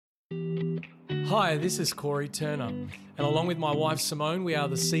Hi, this is Corey Turner, and along with my wife Simone, we are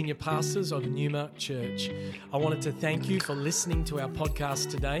the senior pastors of Numa Church. I wanted to thank you for listening to our podcast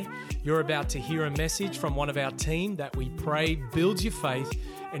today. You're about to hear a message from one of our team that we pray builds your faith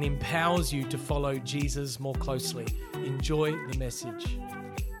and empowers you to follow Jesus more closely. Enjoy the message.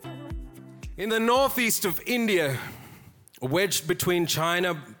 In the northeast of India, wedged between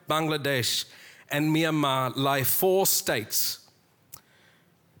China, Bangladesh, and Myanmar, lie 4 states.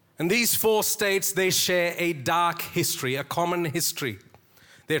 And these 4 states, they share a dark history, a common history.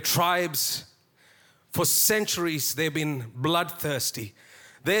 They're tribes. For centuries, they've been bloodthirsty.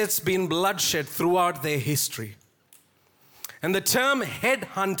 There's been bloodshed throughout their history. And the term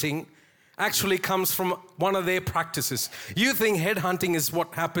headhunting actually comes from one of their practices. You think headhunting is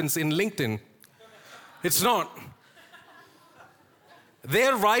what happens in LinkedIn. It's not.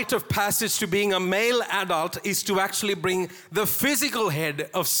 Their rite of passage to being a male adult is to actually bring the physical head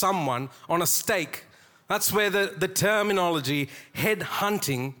of someone on a stake. That's where the terminology head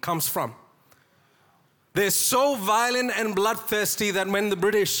hunting comes from. They're so violent and bloodthirsty that when the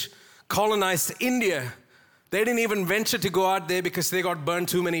British colonized India, they didn't even venture to go out there because they got burned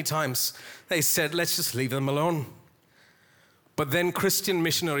too many times. They said, let's just leave them alone. But then Christian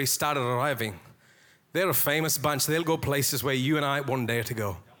missionaries started arriving. They're a famous bunch. They'll go places where you and I won't dare to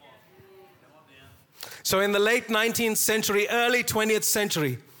go. So in the late 19th century, early 20th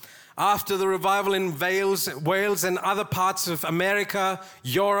century, after the revival in Wales and other parts of America,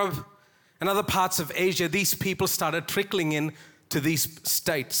 Europe, and other parts of Asia, these people started trickling in to these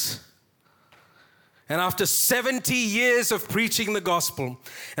states. And after 70 years of preaching the gospel,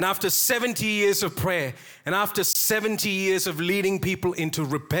 and after 70 years of prayer, and after 70 years of leading people into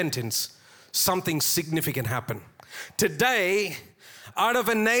repentance, something significant happened. Today, out of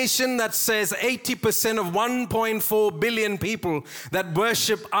a nation that says 80% of 1.4 billion people that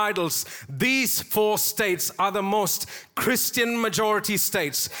worship idols, these 4 states are the most Christian majority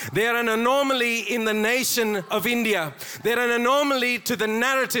states. They are an anomaly in the nation of India. They're an anomaly to the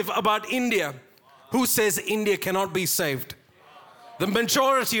narrative about India. Who says India cannot be saved? The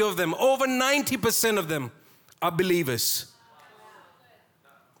majority of them, over 90% of them, are believers.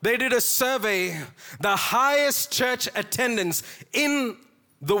 They did a survey, the highest church attendance in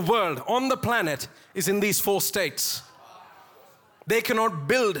the world, on the planet, is in these 4 states. They cannot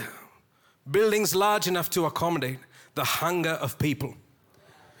build buildings large enough to accommodate the hunger of people.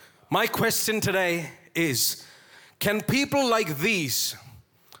 My question today is, can people like these,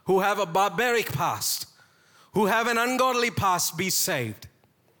 who have a barbaric past, who have an ungodly past, be saved?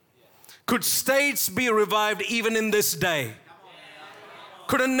 Could states be revived even in this day?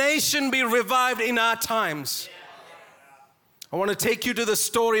 Could a nation be revived in our times? I want to take you to the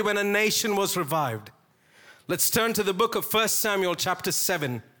story when a nation was revived. Let's turn to the book of 1 Samuel chapter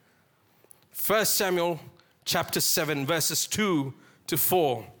 7. 1 Samuel chapter 7, verses 2 to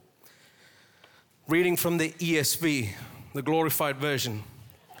 4. Reading from the ESV, the glorified version.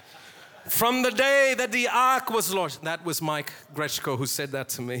 From the day that the ark was lodged, that was Mike Grechko who said that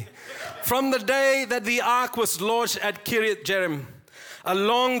to me. From the day that the ark was lodged at Kiriath Jearim, a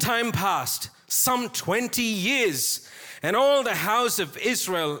long time passed, some 20 years, and all the house of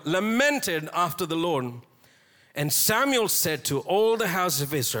Israel lamented after the Lord. And Samuel said to all the house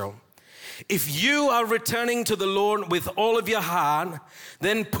of Israel, if you are returning to the Lord with all of your heart,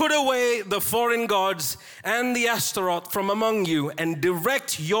 then put away the foreign gods and the Ashtaroth from among you and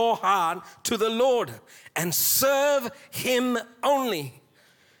direct your heart to the Lord and serve him only.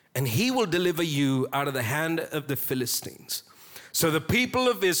 And he will deliver you out of the hand of the Philistines. So the people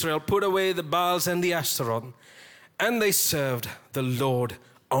of Israel put away the Baals and the Ashtaroth, and they served the Lord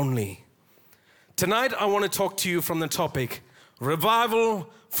only. Tonight, I want to talk to you from the topic, revival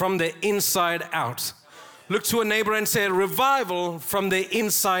from the inside out. Look to a neighbor and say, revival from the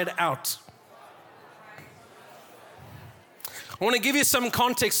inside out. I want to give you some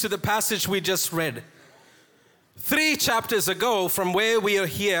context to the passage we just read. 3 chapters ago, from where we are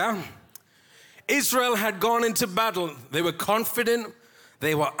here, Israel had gone into battle. They were confident.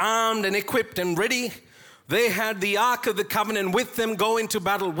 They were armed and equipped and ready. They had the Ark of the Covenant with them, go into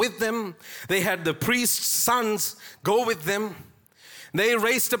battle with them. They had the priest's sons go with them. They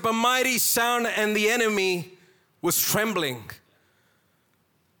raised up a mighty sound and the enemy was trembling.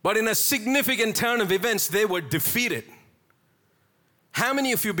 But in a significant turn of events, they were defeated. How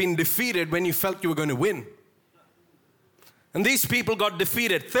many of you have been defeated when you felt you were going to win? And these people got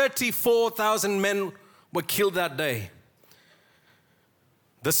defeated. 34,000 men were killed that day.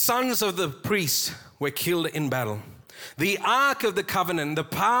 The sons of the priests were killed in battle. The Ark of the Covenant, the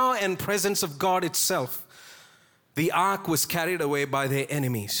power and presence of God itself, the Ark was carried away by their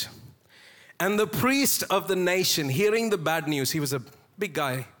enemies. And the priest of the nation, hearing the bad news, he was a big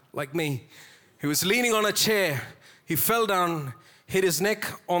guy like me. He was leaning on a chair. He fell down, hit his neck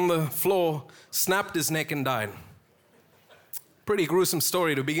on the floor, snapped his neck and died. Pretty gruesome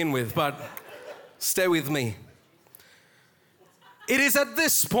story to begin with, but stay with me. It is at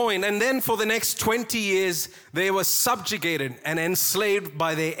this point, and then for the next 20 years, they were subjugated and enslaved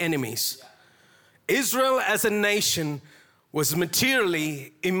by their enemies. Israel as a nation was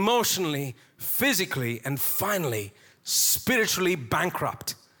materially, emotionally, physically, and finally, spiritually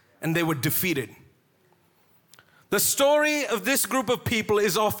bankrupt, and they were defeated. The story of this group of people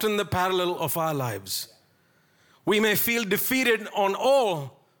is often the parallel of our lives. We may feel defeated on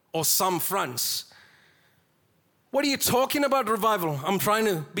all or some fronts. What are you talking about, revival? I'm trying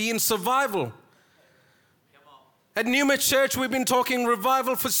to be in survival. At Numa Church, we've been talking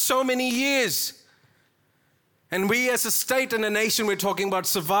revival for so many years. And we as a state and a nation, we're talking about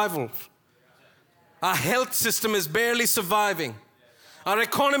survival. Our health system is barely surviving. Our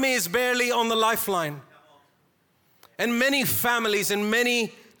economy is barely on the lifeline. And many families in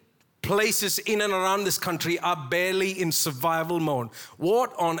many places in and around this country are barely in survival mode.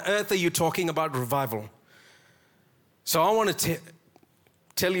 What on earth are you talking about revival? So I want to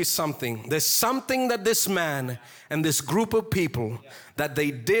tell you something. There's something that this man and this group of people that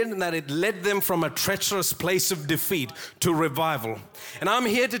they did, that it led them from a treacherous place of defeat to revival. And I'm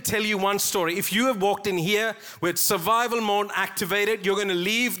here to tell you one story. If you have walked in here with survival mode activated, you're going to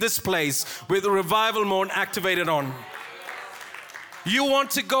leave this place with the revival mode activated on. You want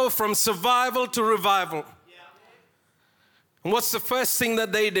to go from survival to revival. And what's the first thing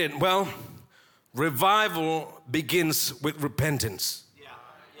that they did? Well, revival begins with repentance.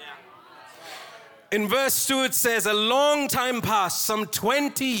 In verse 2 it says, a long time passed, some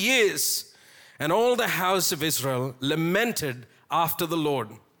 20 years, and all the house of Israel lamented after the Lord.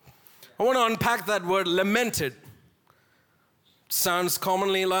 I want to unpack that word, lamented. Sounds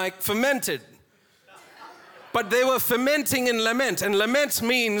commonly like fermented. But they were fermenting in lament, and lament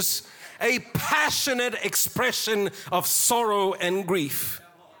means a passionate expression of sorrow and grief.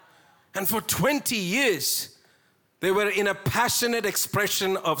 And for 20 years, they were in a passionate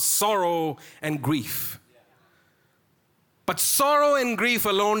expression of sorrow and grief. But sorrow and grief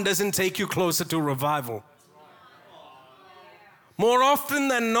alone doesn't take you closer to revival. More often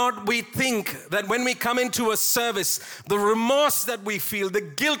than not, we think that when we come into a service, the remorse that we feel, the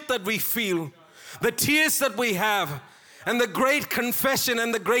guilt that we feel, the tears that we have, and the great confession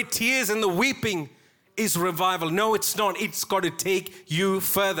and the great tears and the weeping is revival. No, it's not. It's got to take you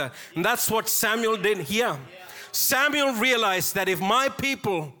further. And that's what Samuel did here. Samuel realized that if my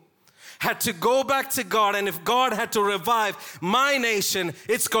people had to go back to God, and if God had to revive my nation,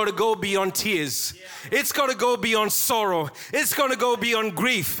 it's got to go beyond tears. It's got to go beyond sorrow. It's got to go beyond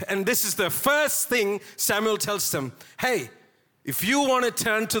grief. And this is the first thing Samuel tells them. Hey, if you want to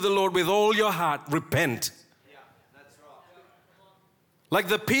turn to the Lord with all your heart, repent. Like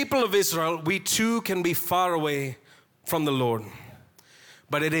the people of Israel, we too can be far away from the Lord.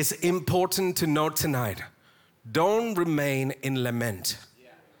 But it is important to note tonight, don't remain in lament.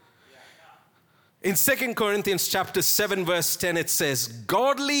 In 2 Corinthians chapter 7 verse 10 it says,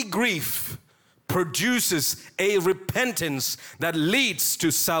 godly grief produces a repentance that leads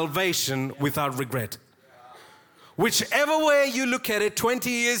to salvation without regret. Whichever way you look at it, 20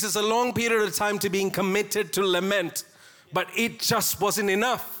 years is a long period of time to being committed to lament. But it just wasn't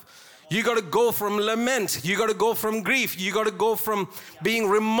enough. You got to go from lament. You got to go from grief. You got to go from being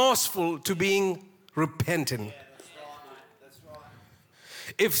remorseful to being repentant.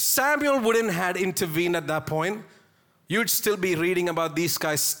 If Samuel wouldn't have intervened at that point, you'd still be reading about these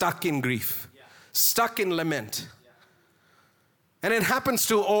guys stuck in grief, stuck in lament. And it happens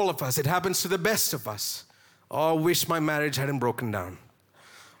to all of us. It happens to the best of us. Oh, I wish my marriage hadn't broken down.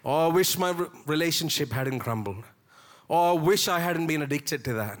 Oh, I wish my relationship hadn't crumbled. Oh, I wish I hadn't been addicted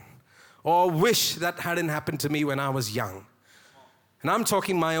to that. Oh, I wish that hadn't happened to me when I was young. And I'm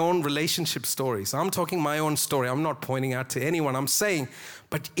talking my own relationship stories. I'm talking my own story. I'm not pointing out to anyone. I'm saying,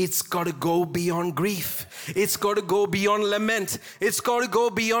 but it's got to go beyond grief. It's got to go beyond lament. It's got to go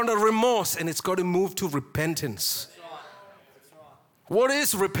beyond a remorse. And it's got to move to repentance. What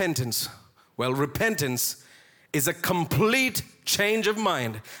is repentance? Well, repentance is a complete change of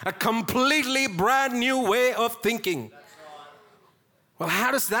mind, a completely brand new way of thinking. Well,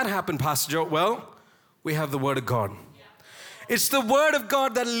 how does that happen, Pastor Joe? Well, we have the Word of God. It's the Word of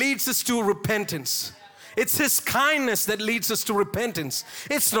God that leads us to repentance. It's His kindness that leads us to repentance.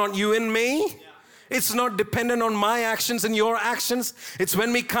 It's not you and me. It's not dependent on my actions and your actions. It's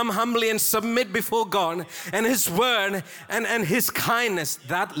when we come humbly and submit before God and His word and His kindness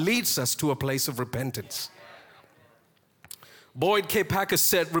that leads us to a place of repentance. Boyd K. Packer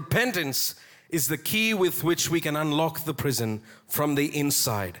said, repentance is the key with which we can unlock the prison from the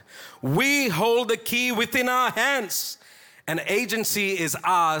inside. We hold the key within our hands, and agency is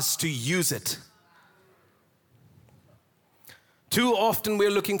ours to use it. Too often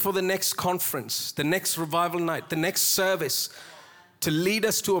we're looking for the next conference, the next revival night, the next service to lead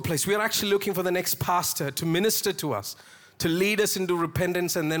us to a place. We're actually looking for the next pastor to minister to us, to lead us into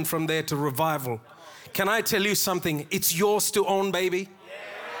repentance, and then from there to revival. Can I tell you something? It's yours to own, baby.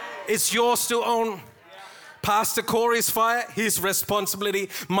 It's yours to own. Pastor Corey's fire, his responsibility.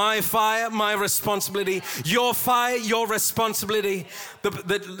 My fire, my responsibility. Your fire, your responsibility.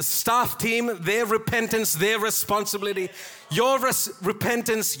 The staff team, their repentance, their responsibility. Your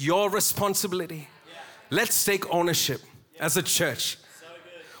repentance, your responsibility. Let's take ownership as a church.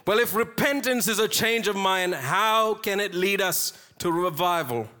 Well, if repentance is a change of mind, how can it lead us to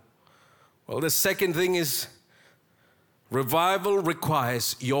revival? Well, the second thing is revival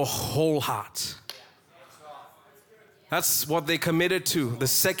requires your whole heart. That's what they committed to. The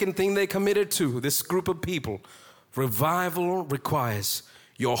second thing they committed to, this group of people, revival requires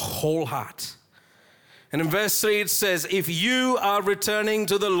your whole heart. And in verse 3 it says, if you are returning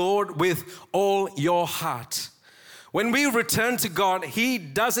to the Lord with all your heart. When we return to God, He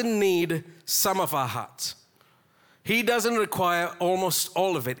doesn't need some of our heart. He doesn't require almost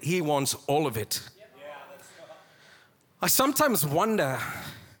all of it. He wants all of it. I sometimes wonder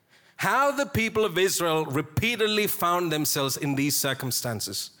how the people of Israel repeatedly found themselves in these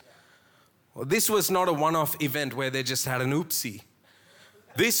circumstances. Well, this was not a one-off event where they just had an oopsie.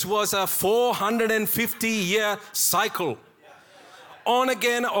 This was a 450-year cycle. On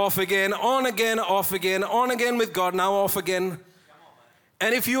again, off again, on again, off again, on again with God, now off again.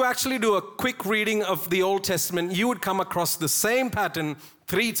 And if you actually do a quick reading of the Old Testament, you would come across the same pattern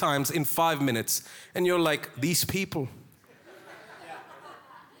 3 times in 5 minutes. And you're like, these people.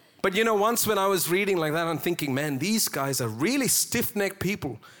 But you know, once when I was reading like that, I'm thinking, man, these guys are really stiff-necked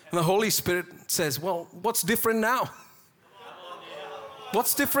people. And the Holy Spirit says, well, what's different now?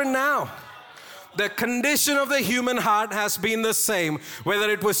 What's different now? The condition of the human heart has been the same, whether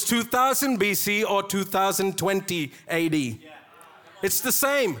it was 2000 BC or 2020 AD. It's the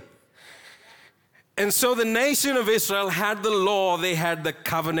same. And so the nation of Israel had the law, they had the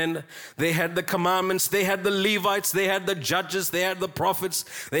covenant, they had the commandments, they had the Levites, they had the judges, they had the prophets,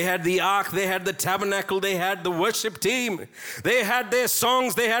 they had the ark, they had the tabernacle, they had the worship team, they had their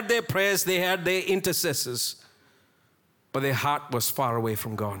songs, they had their prayers, they had their intercessors. But their heart was far away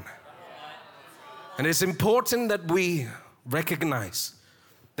from God. And it's important that we recognize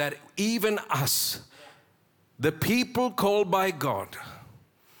that even us, the people called by God,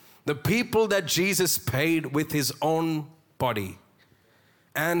 the people that Jesus paid with His own body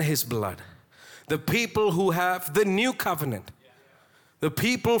and His blood, the people who have the new covenant, the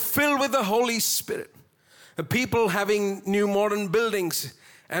people filled with the Holy Spirit, the people having new modern buildings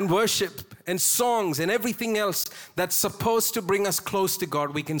and worship and songs and everything else that's supposed to bring us close to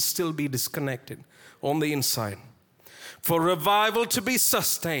God, we can still be disconnected on the inside. For revival to be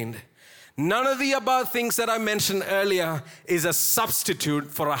sustained, none of the above things that I mentioned earlier is a substitute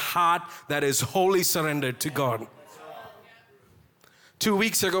for a heart that is wholly surrendered to God. 2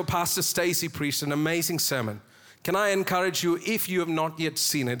 weeks ago, Pastor Stacy preached an amazing sermon. Can I encourage you, if you have not yet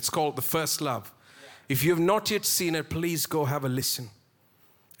seen it, it's called The First Love. If you have not yet seen it, please go have a listen.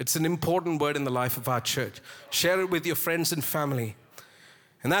 It's an important word in the life of our church. Share it with your friends and family.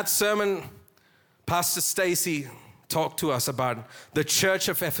 In that sermon, Pastor Stacy talked to us about the church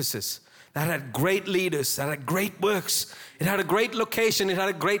of Ephesus that had great leaders, that had great works. It had a great location. It had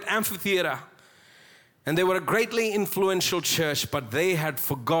a great amphitheater. And they were a greatly influential church, but they had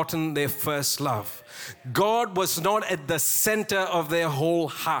forgotten their first love. God was not at the center of their whole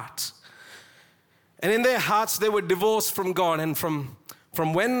heart. And in their hearts, they were divorced from God. And from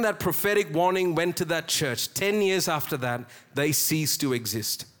when that prophetic warning went to that church, 10 years after that, they ceased to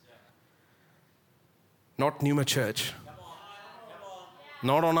exist. Not Numa Church.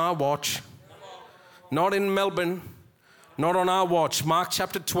 Not on our watch. Not in Melbourne. Not on our watch. Mark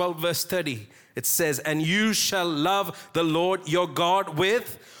chapter 12, verse 30. It says, and you shall love the Lord your God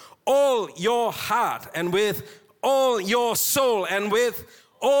with all your heart and with all your soul and with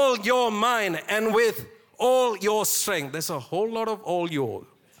all your mind and with all your strength. There's a whole lot of all your.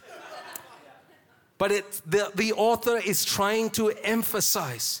 But the author is trying to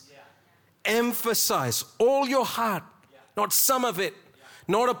emphasize all your heart, not some of it,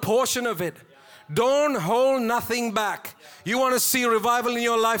 not a portion of it. Don't hold nothing back. You want to see revival in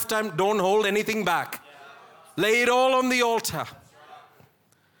your lifetime? Don't hold anything back. Lay it all on the altar.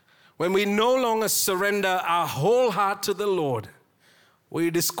 When we no longer surrender our whole heart to the Lord, we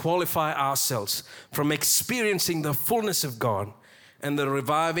disqualify ourselves from experiencing the fullness of God and the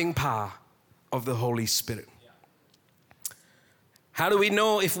reviving power of the Holy Spirit. How do we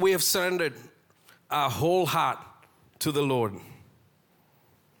know if we have surrendered our whole heart to the Lord?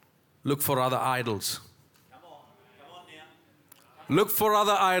 Look for other idols. Look for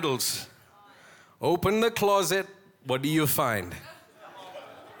other idols. Open the closet. What do you find?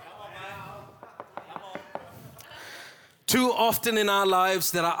 Too often in our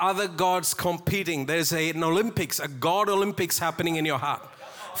lives, there are other gods competing. There's an Olympics, a God Olympics happening in your heart.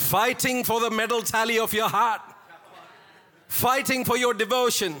 Fighting for the medal tally of your heart. Fighting for your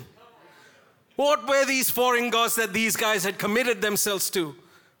devotion. What were these foreign gods that these guys had committed themselves to?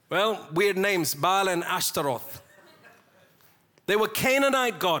 Well, weird names, Baal and Ashtaroth. They were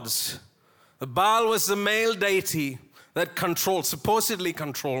Canaanite gods. The Baal was the male deity that supposedly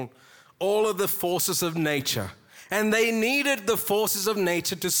controlled all of the forces of nature. And they needed the forces of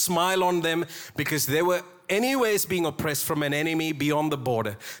nature to smile on them because they were anyways being oppressed from an enemy beyond the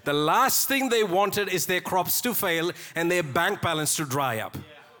border. The last thing they wanted is their crops to fail and their bank balance to dry up.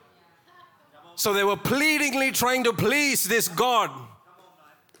 So they were pleadingly trying to please this God.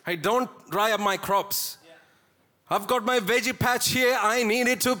 Hey, don't dry up my crops. I've got my veggie patch here. I need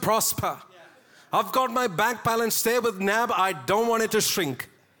it to prosper. I've got my bank balance there with NAB. I don't want it to shrink.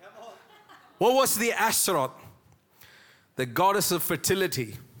 What was the Ashtaroth? The goddess of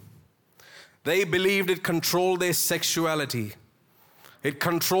fertility. They believed it controlled their sexuality. It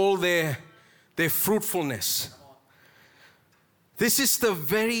controlled their fruitfulness. This is the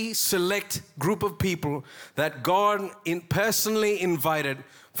very select group of people that God personally invited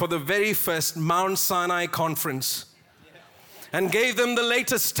for the very first Mount Sinai conference and gave them the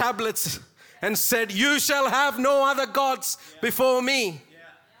latest tablets and said, "You shall have no other gods before me."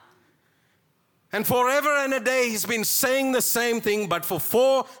 And forever and a day, he's been saying the same thing, but for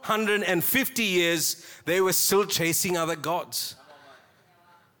 450 years, they were still chasing other gods.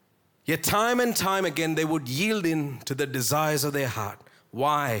 Yet time and time again, they would yield in to the desires of their heart.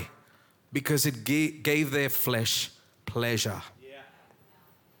 Why? Because it gave their flesh pleasure.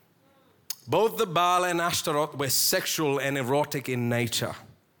 Both the Baal and Ashtaroth were sexual and erotic in nature.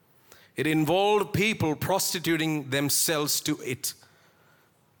 It involved people prostituting themselves to it.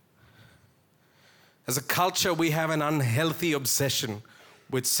 As a culture, we have an unhealthy obsession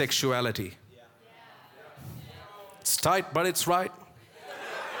with sexuality. It's tight, but it's right.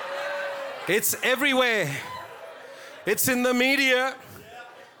 It's everywhere. It's in the media.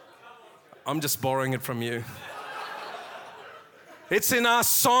 I'm just borrowing it from you. It's in our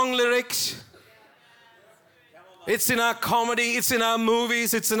song lyrics. It's in our comedy. It's in our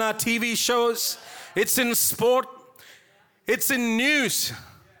movies. It's in our TV shows. It's in sport. It's in news.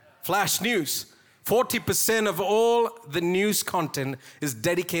 Flash news. 40% of all the news content is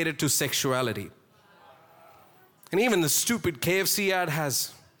dedicated to sexuality. And even the stupid KFC ad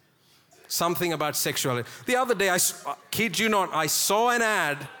has something about sexuality. The other day, I kid you not, I saw an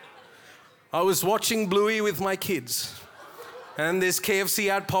ad. I was watching Bluey with my kids. And this KFC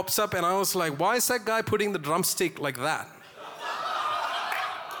ad pops up and I was like, why is that guy putting the drumstick like that?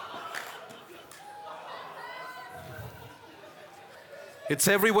 It's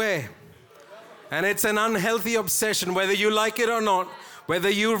everywhere. And it's an unhealthy obsession, whether you like it or not, whether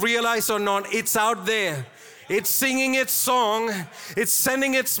you realize or not, it's out there. It's singing its song, it's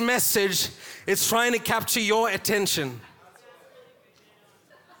sending its message, it's trying to capture your attention.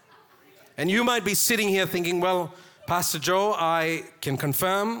 And you might be sitting here thinking, well, Pastor Joe, I can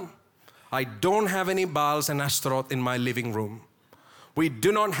confirm I don't have any Baals and Ashtaroth in my living room. We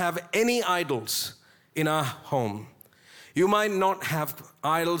do not have any idols in our home. You might not have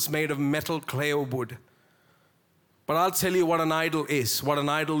idols made of metal, clay, or wood. But I'll tell you what an idol is, what an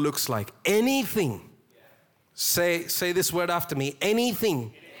idol looks like. Anything, say this word after me,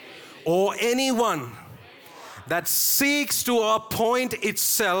 anything or anyone that seeks to appoint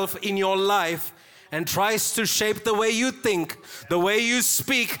itself in your life and tries to shape the way you think, the way you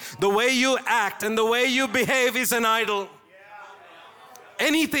speak, the way you act, and the way you behave is an idol.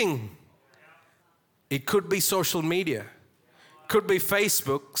 Anything. It could be social media. Could be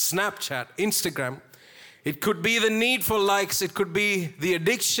Facebook, Snapchat, Instagram. It could be the need for likes. It could be the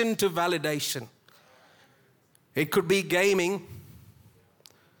addiction to validation. It could be gaming.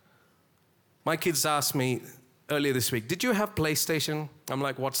 My kids asked me earlier this week, did you have PlayStation? I'm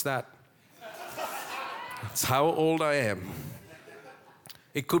like, what's that? That's how old I am.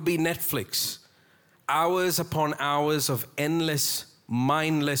 It could be Netflix. hours upon hours of endless,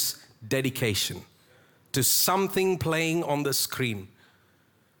 mindless dedication to something playing on the screen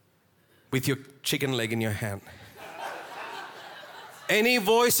with your chicken leg in your hand. Any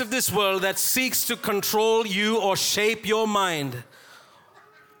voice of this world that seeks to control you or shape your mind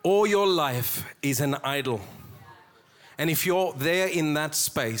or your life is an idol. And if you're there in that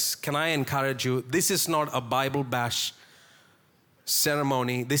space, can I encourage you, this is not a Bible bash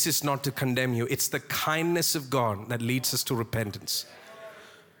ceremony. This is not to condemn you. It's the kindness of God that leads us to repentance.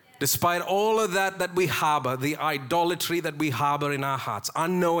 Despite all of that we harbor, the idolatry that we harbor in our hearts,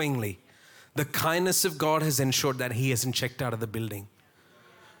 unknowingly, the kindness of God has ensured that He hasn't checked out of the building.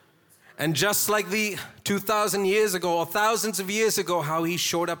 And just like the 2,000 years ago or thousands of years ago, how He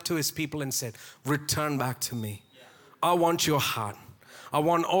showed up to His people and said, return back to me. I want your heart. I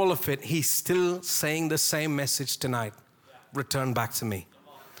want all of it. He's still saying the same message tonight. Return back to me.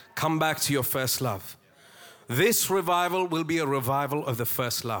 Come back to your first love. This revival will be a revival of the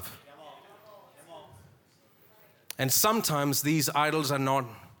first love. And sometimes these idols are not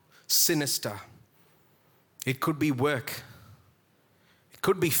sinister. It could be work. It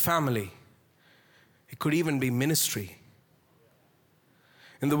could be family. It could even be ministry.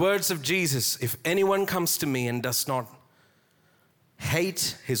 In the words of Jesus, if anyone comes to me and does not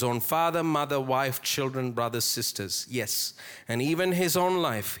hate his own father, mother, wife, children, brothers, sisters, yes, and even his own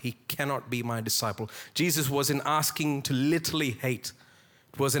life, he cannot be my disciple. Jesus wasn't asking to literally hate.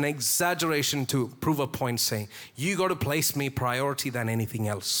 It was an exaggeration to prove a point, saying, you got to place me priority than anything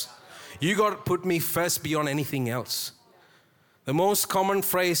else. You got to put me first beyond anything else. The most common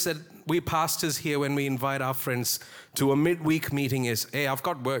phrase that we pastors hear when we invite our friends to a midweek meeting is, hey, I've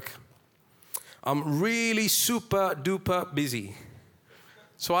got work. I'm really super duper busy.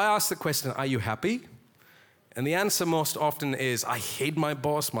 So I ask the question, are you happy? And the answer most often is, I hate my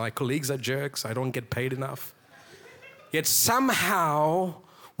boss, my colleagues are jerks, I don't get paid enough. Yet somehow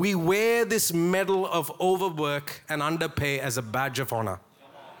we wear this medal of overwork and underpay as a badge of honor.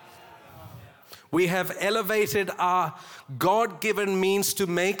 We have elevated our God-given means to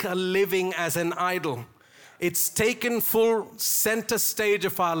make a living as an idol. It's taken full center stage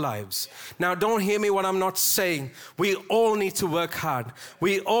of our lives. Now, don't hear me what I'm not saying. We all need to work hard.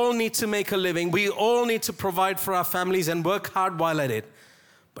 We all need to make a living. We all need to provide for our families and work hard while at it.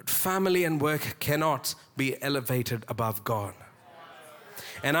 But family and work cannot be elevated above God.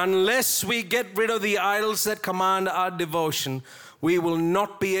 And unless we get rid of the idols that command our devotion, we will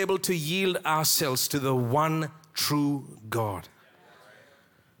not be able to yield ourselves to the one true God.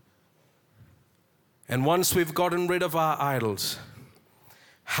 And once we've gotten rid of our idols,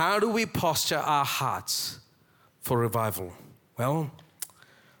 how do we posture our hearts for revival? Well,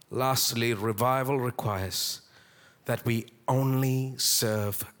 lastly, revival requires that we only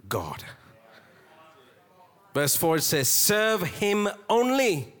serve God. Verse 4 it says, serve Him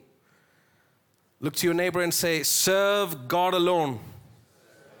only. Look to your neighbor and say, serve God alone.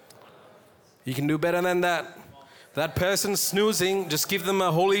 You can do better than that. That person snoozing, just give them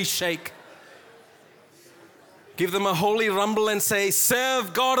a holy shake. Give them a holy rumble and say,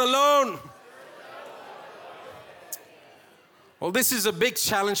 serve God alone. Well, this is a big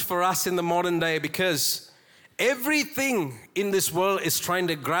challenge for us in the modern day because everything in this world is trying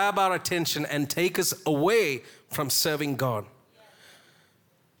to grab our attention and take us away from serving God.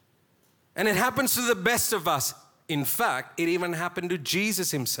 And it happens to the best of us. In fact, it even happened to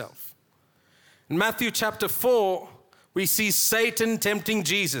Jesus Himself. In Matthew chapter 4, we see Satan tempting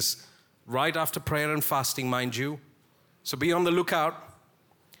Jesus. Right after prayer and fasting, mind you. So be on the lookout.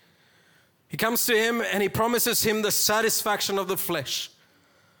 He comes to him and he promises him the satisfaction of the flesh.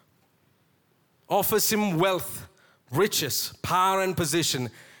 Offers him wealth, riches, power and position.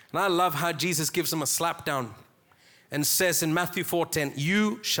 And I love how Jesus gives him a slap down and says in Matthew 4:10,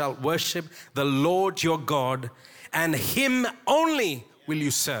 you shall worship the Lord your God and Him only will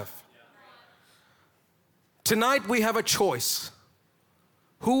you serve. Tonight we have a choice.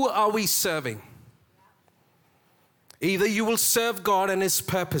 Who are we serving? Either you will serve God and His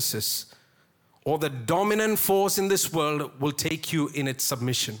purposes, or the dominant force in this world will take you in its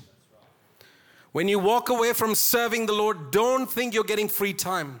submission. When you walk away from serving the Lord, don't think you're getting free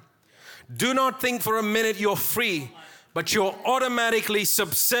time. Do not think for a minute you're free, but you're automatically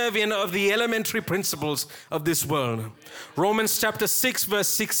subservient of the elementary principles of this world. Romans chapter 6 verse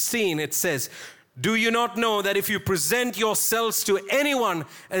 16, it says, do you not know that if you present yourselves to anyone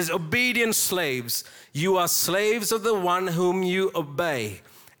as obedient slaves, you are slaves of the one whom you obey,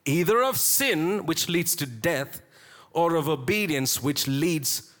 either of sin, which leads to death, or of obedience, which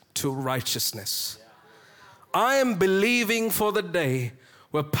leads to righteousness. I am believing for the day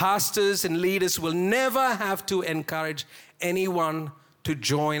where pastors and leaders will never have to encourage anyone to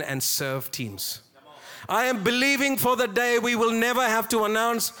join and serve teams. I am believing for the day we will never have to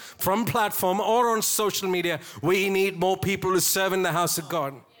announce from platform or on social media, we need more people to serve in the house of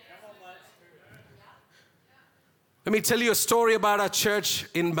God. Let me tell you a story about our church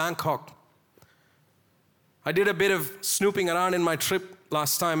in Bangkok. I did a bit of snooping around in my trip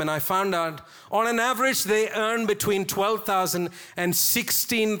last time, and I found out on an average they earn between $12,000 and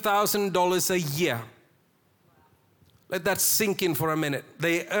 $16,000 a year. Let that sink in for a minute.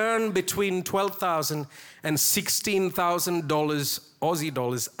 They earn between $12,000 and $16,000 Aussie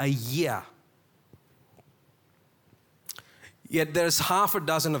dollars a year. Yet there's half a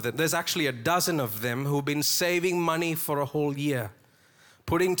dozen of them. There's actually a dozen of them who've been saving money for a whole year,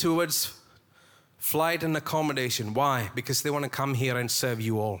 putting towards flight and accommodation. Why? Because they want to come here and serve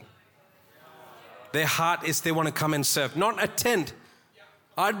you all. Their heart is they want to come and serve, not attend.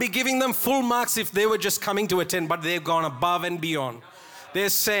 I'd be giving them full marks if they were just coming to attend, but they've gone above and beyond. They're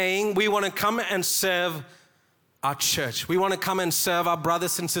saying, we want to come and serve our church. We want to come and serve our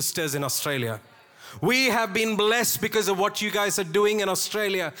brothers and sisters in Australia. We have been blessed because of what you guys are doing in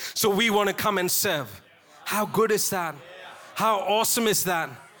Australia, so we want to come and serve. How good is that? How awesome is that?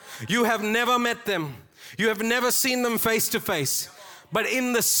 You have never met them. You have never seen them face to face. But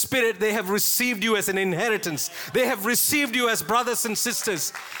in the Spirit, they have received you as an inheritance. They have received you as brothers and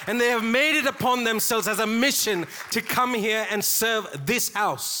sisters. And they have made it upon themselves as a mission to come here and serve this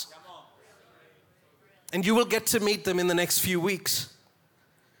house. And you will get to meet them in the next few weeks.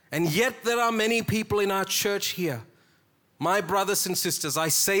 And yet there are many people in our church here, my brothers and sisters, I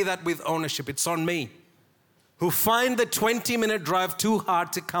say that with ownership, it's on me, who find the 20-minute drive too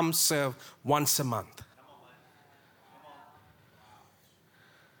hard to come serve once a month.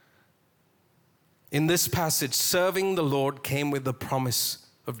 In this passage, serving the Lord came with the promise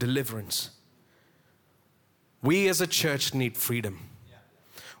of deliverance. We as a church need freedom.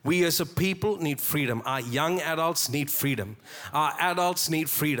 We as a people need freedom. Our young adults need freedom. Our adults need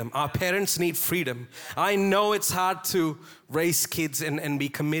freedom. Our parents need freedom. I know it's hard to raise kids and be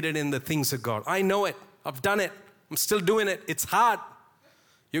committed in the things of God. I know it. I've done it. I'm still doing it. It's hard.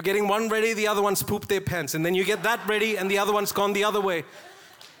 You're getting one ready, the other one's pooped their pants. And then you get that ready and the other one's gone the other way.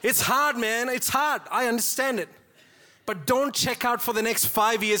 It's hard, man. It's hard. I understand it. But don't check out for the next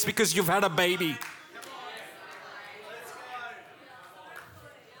 5 years because you've had a baby.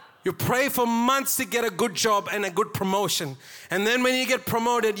 You pray for months to get a good job and a good promotion. And then when you get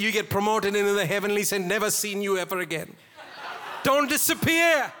promoted into the heavenlies and never seen you ever again. Don't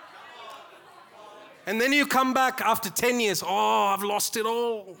disappear. And then you come back after 10 years. Oh, I've lost it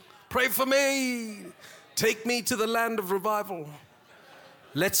all. Pray for me. Take me to the land of revival.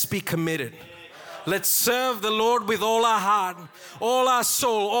 Let's be committed. Let's serve the Lord with all our heart, all our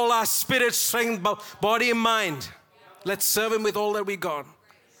soul, all our spirit, strength, body and mind. Let's serve Him with all that we got.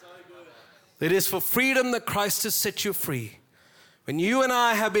 It is for freedom that Christ has set you free. When you and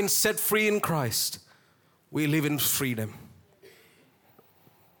I have been set free in Christ, we live in freedom.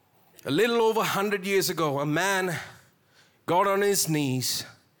 A little over 100 years ago, a man got on his knees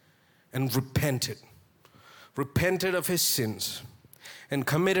and repented of his sins and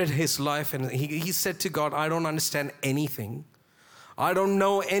committed his life. And he said to God, I don't understand anything. I don't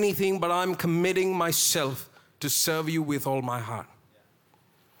know anything, but I'm committing myself to serve you with all my heart.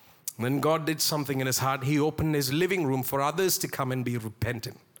 Then God did something in his heart. He opened his living room for others to come and be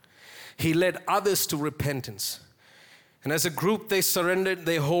repentant. He led others to repentance. And as a group, they surrendered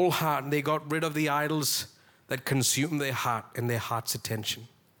their whole heart. They got rid of the idols that consumed their heart and their heart's attention.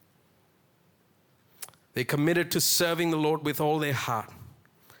 They committed to serving the Lord with all their heart.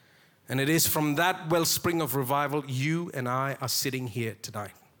 And it is from that wellspring of revival you and I are sitting here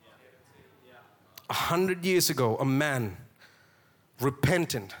tonight. 100 years ago, a man,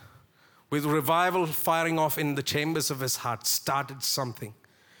 repentant, with revival firing off in the chambers of his heart, started something.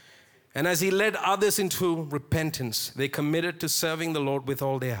 And as he led others into repentance, they committed to serving the Lord with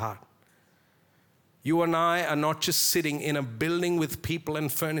all their heart. You and I are not just sitting in a building with people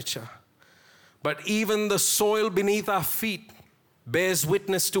and furniture, but even the soil beneath our feet bears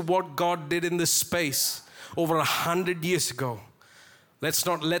witness to what God did in this space over 100 years ago. Let's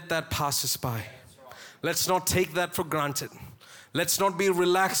not let that pass us by. Let's not take that for granted. Let's not be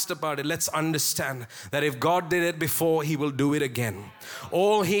relaxed about it. Let's understand that if God did it before, He will do it again.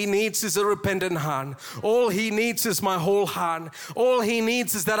 All He needs is a repentant heart. All He needs is my whole heart. All He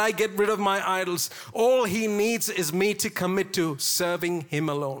needs is that I get rid of my idols. All He needs is me to commit to serving Him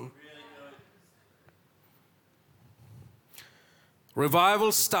alone.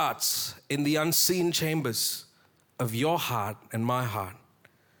 Revival starts in the unseen chambers of your heart and my heart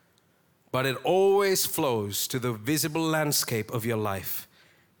but it always flows to the visible landscape of your life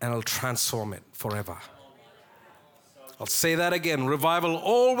and it'll transform it forever. I'll say that again. Revival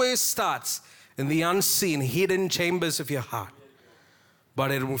always starts in the unseen, hidden chambers of your heart,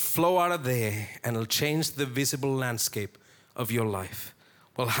 but it will flow out of there and it'll change the visible landscape of your life.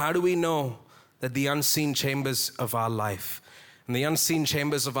 Well, how do we know that the unseen chambers of our life and the unseen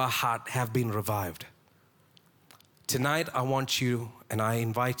chambers of our heart have been revived? Tonight, I want you and I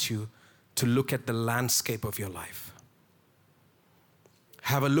invite you to look at the landscape of your life.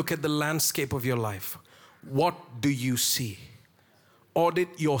 Have a look at the landscape of your life. What do you see?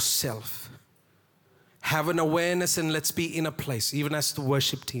 Audit yourself. Have an awareness, and let's be in a place, even as the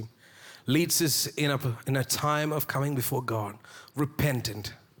worship team leads us in a time of coming before God,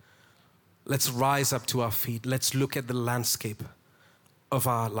 repentant. Let's rise up to our feet. Let's look at the landscape of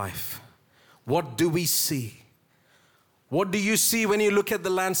our life. What do we see? What do you see when you look at the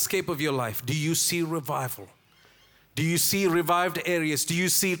landscape of your life? Do you see revival? Do you see revived areas? Do you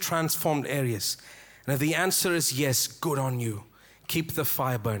see transformed areas? And if the answer is yes, good on you. Keep the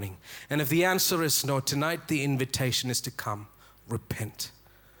fire burning. And if the answer is no, tonight the invitation is to come, repent,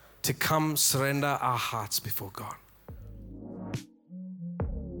 to come surrender our hearts before God.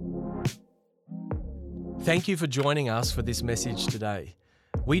 Thank you for joining us for this message today.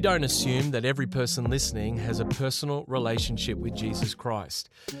 We don't assume that every person listening has a personal relationship with Jesus Christ.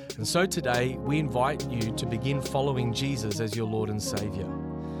 And so today, we invite you to begin following Jesus as your Lord and Savior.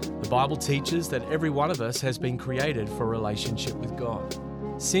 The Bible teaches that every one of us has been created for a relationship with God.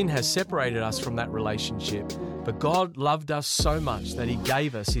 Sin has separated us from that relationship, but God loved us so much that He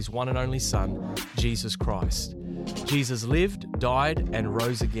gave us His one and only Son, Jesus Christ. Jesus lived, died, and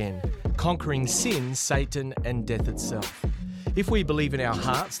rose again, conquering sin, Satan, and death itself. If we believe in our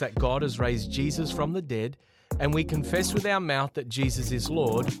hearts that God has raised Jesus from the dead, and we confess with our mouth that Jesus is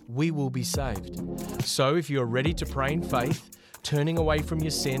Lord, we will be saved. So if you are ready to pray in faith, turning away from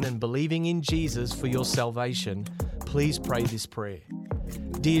your sin and believing in Jesus for your salvation, please pray this prayer.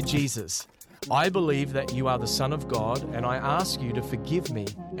 Dear Jesus, I believe that you are the Son of God, and I ask you to forgive me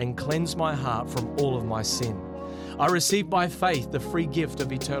and cleanse my heart from all of my sin. I receive by faith the free gift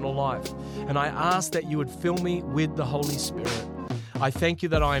of eternal life, and I ask that you would fill me with the Holy Spirit. I thank you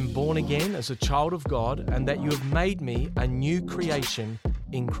that I am born again as a child of God and that you have made me a new creation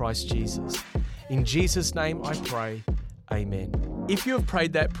in Christ Jesus. In Jesus' name I pray, amen. If you have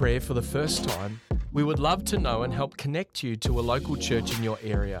prayed that prayer for the first time, we would love to know and help connect you to a local church in your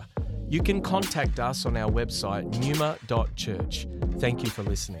area. You can contact us on our website, numa.church. Thank you for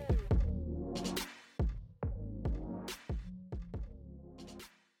listening.